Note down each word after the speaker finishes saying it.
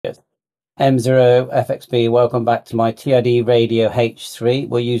M0FXB, welcome back to my TIDRADIO H3.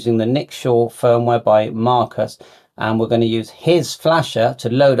 We're using the NicSure firmware by Marcus, and we're going to use his flasher to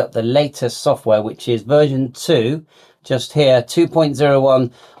load up the latest software, which is version 2, just here,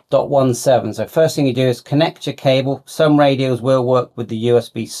 2.01.17. So first thing you do is connect your cable. Some radios will work with the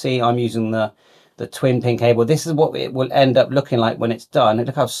USB-C. I'm using the twin pin cable. This is what it will end up looking like when it's done.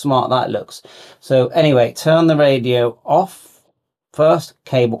 Look how smart that looks. So anyway, turn the radio off. First,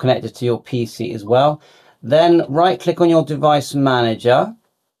 cable connected to your PC as well. Then right click on your device manager,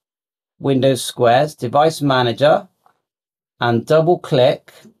 Windows squares, device manager, and double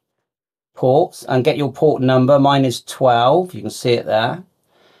click ports and get your port number. Mine is 12, you can see it there.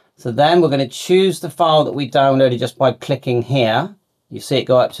 So then we're going to choose the file that we downloaded just by clicking here. You see it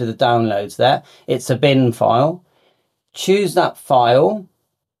go up to the downloads there. It's a bin file. Choose that file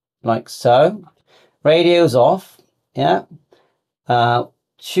like so. Radio's off, yeah.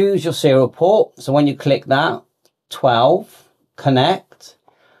 Choose your serial port. So when you click that, 12, connect.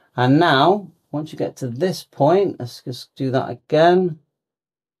 And now, once you get to this point, let's just do that again.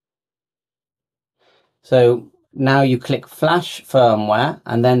 So now you click flash firmware,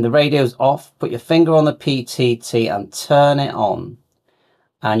 and then the radio's off. Put your finger on the PTT and turn it on.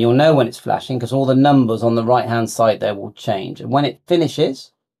 And you'll know when it's flashing because all the numbers on the right hand side there will change. And when it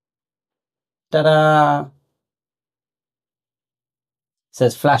finishes, ta-da!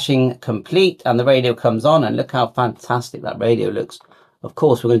 Says flashing complete, and the radio comes on, and look how fantastic that radio looks. Of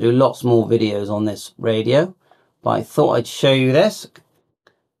course, we're going to do lots more videos on this radio, but I thought I'd show you this.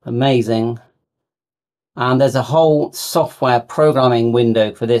 Amazing. And there's a whole software programming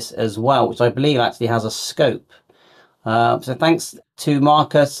window for this as well, which I believe actually has a scope. So thanks to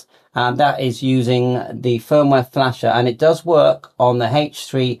Marcus, and that is using the firmware flasher, and it does work on the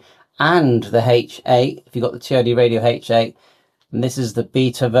H3 and the H8 if you've got the TIDRADIO H8. And this is the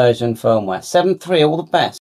beta version firmware. 7.3, all the best.